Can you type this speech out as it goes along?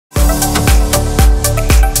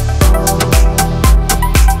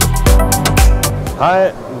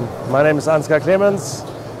Hi, my name is Ansgar Clemens.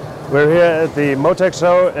 We're here at the Motek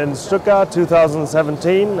show in Stuttgart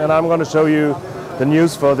 2017, and I'm going to show you the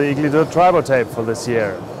news for the iglidur tribo-tape for this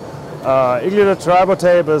year. Iglidur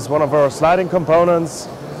tribo-tape is one of our sliding components.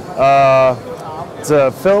 It's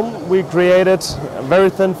a film we created, a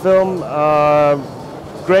very thin film,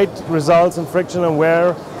 great results in friction and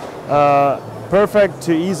wear, perfect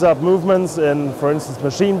to ease up movements in, for instance,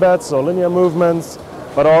 machine beds or linear movements,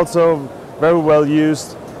 but also very well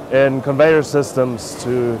used in conveyor systems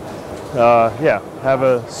to have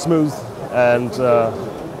a smooth and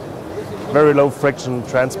very low friction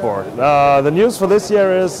transport. The news for this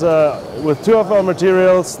year is with two of our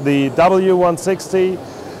materials, the W160,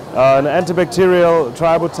 an antibacterial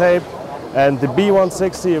tribo-tape, and the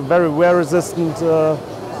B160, a very wear resistant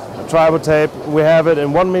tribo-tape. We have it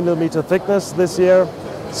in 1 millimeter thickness this year,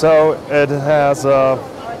 so it has so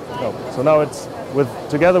now it's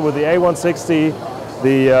together with the A160,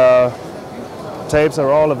 the tapes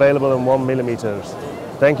are all available in 1 millimeter.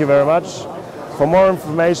 Thank you very much. For more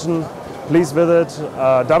information, please visit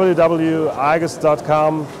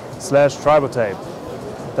www.igus.com/tribo-tape.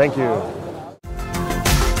 Thank you.